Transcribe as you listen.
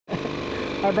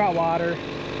I brought water.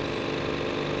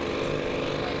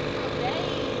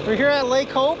 We're here at Lake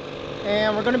Hope,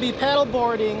 and we're going to be paddle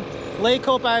boarding Lake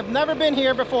Hope. I've never been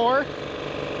here before.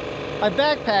 I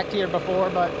backpacked here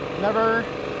before, but never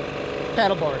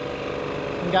paddleboard.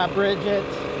 We got Bridget,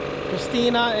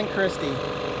 Christina, and Christy.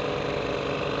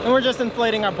 And we're just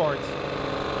inflating our boards.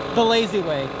 The lazy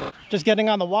way. Just getting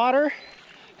on the water.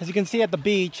 As you can see at the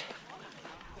beach,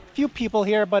 a few people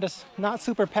here, but it's not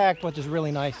super packed, which is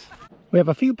really nice. We have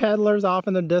a few paddlers off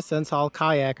in the distance, all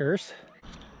kayakers.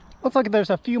 Looks like there's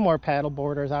a few more paddle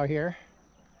boarders out here.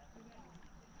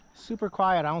 Super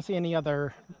quiet. I don't see any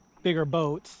other bigger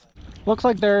boats. Looks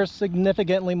like there's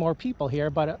significantly more people here,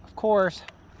 but of course,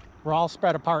 we're all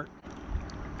spread apart.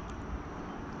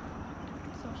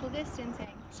 Social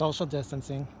distancing. Social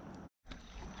distancing. I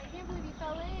can't believe you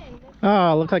fell in.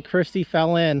 Oh, looks like Christy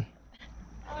fell in.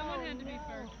 Someone had to be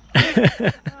first.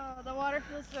 Oh, the water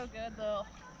feels so good though.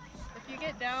 If you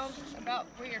get down about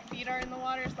where your feet are in the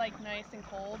water, it's like nice and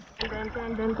cold.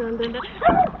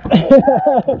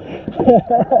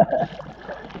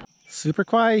 Super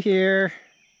quiet here.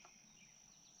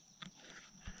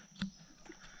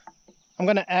 I'm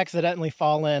gonna accidentally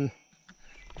fall in.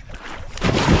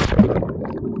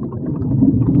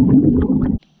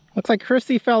 Looks like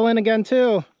Christy fell in again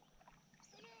too.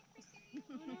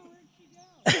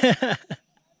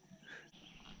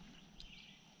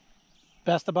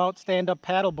 Best about stand-up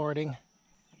paddleboarding.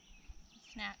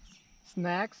 Snacks.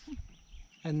 Snacks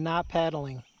and not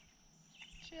paddling.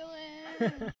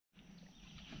 Chillin'.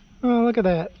 Oh, look at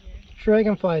that.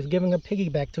 Dragonflies giving a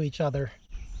piggyback to each other.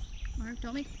 Mark,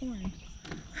 don't make porn.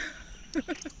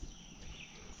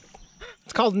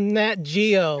 It's called Nat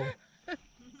Geo.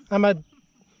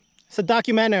 It's a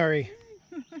documentary.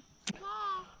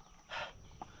 Fall.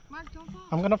 Mark, don't fall.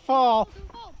 I'm gonna fall.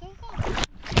 Don't fall. Don't fall.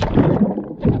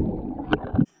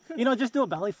 You know, just do a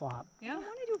belly flop. Yeah. I don't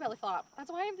want to do a belly flop. That's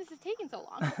why this is taking so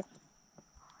long. Belly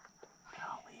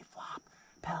flop,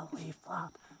 belly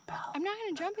flop, belly. I'm not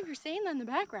going to jump if you're saying that in the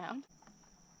background.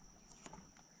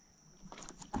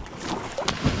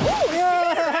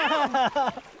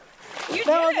 Yeah!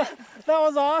 That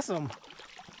was awesome.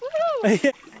 Woohoo!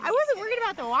 I wasn't worried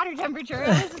about the water temperature. I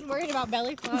was just worried about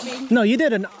belly flopping. No, you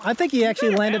didn't. I think you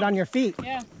actually landed on your feet.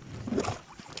 Yeah.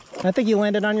 I think you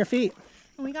landed on your feet.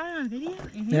 And we got it on video?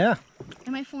 Mm-hmm. Yeah.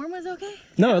 And my form was okay?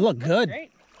 No, it looked good.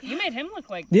 Great. You made him look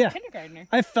like Yeah. a kindergartner.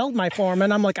 I felt my form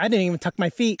and I'm like, I didn't even tuck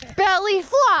my feet. Belly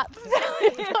flop!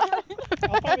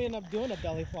 I'll probably end up doing a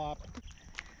belly flop.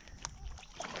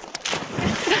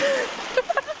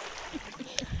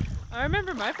 I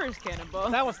remember my first cannonball.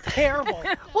 That was terrible.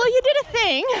 Well, you did a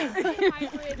thing.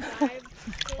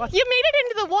 You made it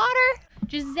into the water.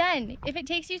 Just zen. If it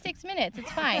takes you 6 minutes,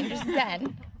 it's fine. Just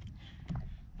zen.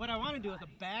 What I want to do is a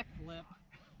backflip.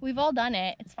 We've all done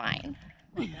it. It's fine.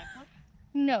 What, backflip?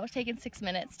 No, it's taken 6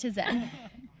 minutes to zen.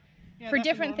 Yeah, For that's a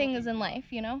different normal things in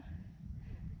life, you know?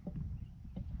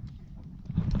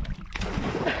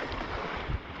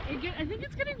 I think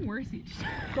it's getting worse each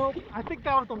time. So I think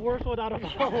that was the worst one out of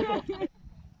all of them.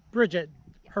 Bridget,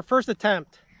 her first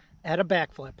attempt at a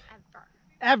backflip.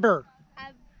 Ever.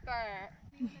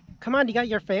 Come on, you got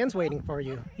your fans waiting for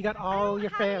you. You got all your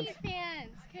fans.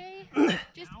 Fans, okay?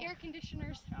 Just air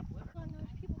conditioners.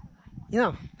 You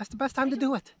know, that's the best time to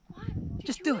do it.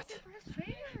 Just do it.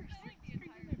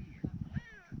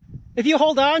 If you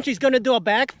hold on, she's going to do a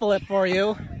backflip for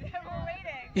you. We're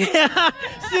waiting. Yeah,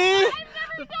 see?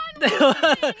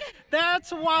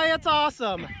 That's why it's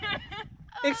awesome.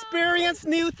 Experience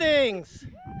new things.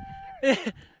 Okay. I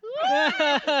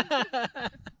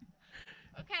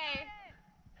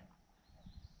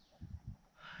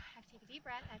have to take a deep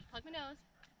breath. I have to plug my nose.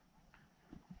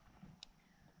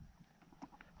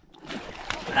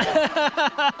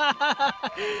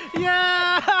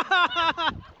 Yeah!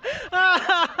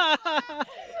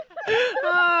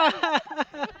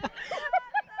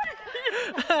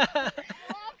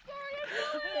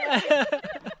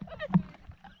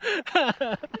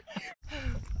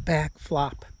 Back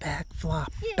flop, back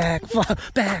flop, back flop,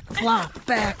 back flop,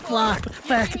 back flop,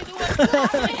 back.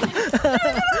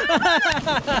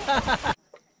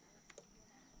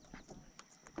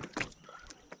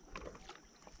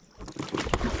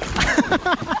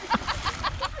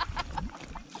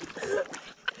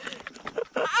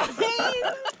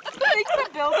 Like the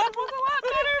build-up was a lot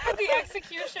better, but the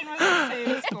execution was the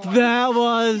same score. That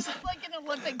was. Like an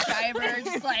Olympic diver,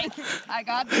 just like, I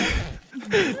got this.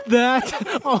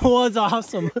 That was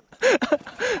awesome.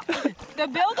 The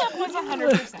build-up was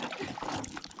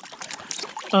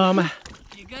 100%.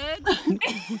 You good?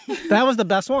 That was the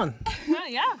best one.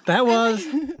 Yeah. That was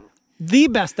The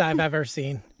best I've ever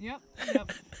seen. Yep. That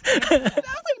was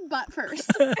like butt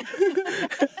first.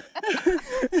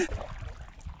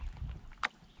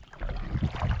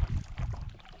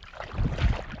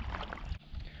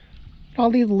 All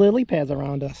these lily pads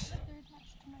around us.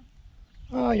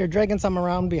 Oh, you're dragging some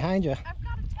around behind you. I've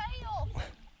got a tail.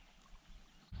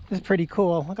 This is pretty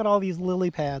cool. Look at all these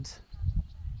lily pads.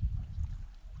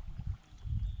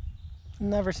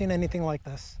 Never seen anything like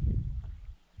this.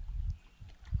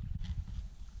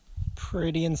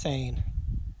 Pretty insane.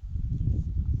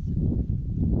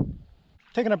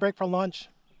 Taking a break for lunch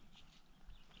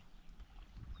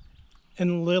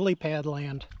in lily pad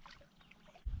land.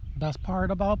 Best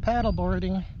part about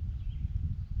paddleboarding,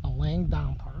 the laying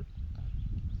down part.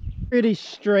 Pretty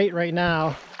straight right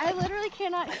now. I literally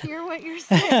cannot hear what you're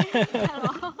saying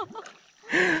at all.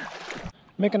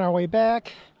 Making our way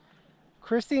back.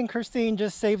 Christy and Christine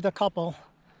just saved a couple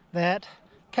that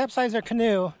capsized their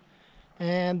canoe,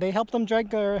 and they helped them drag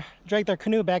their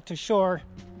canoe back to shore.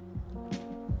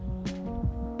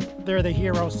 They're the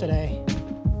heroes today.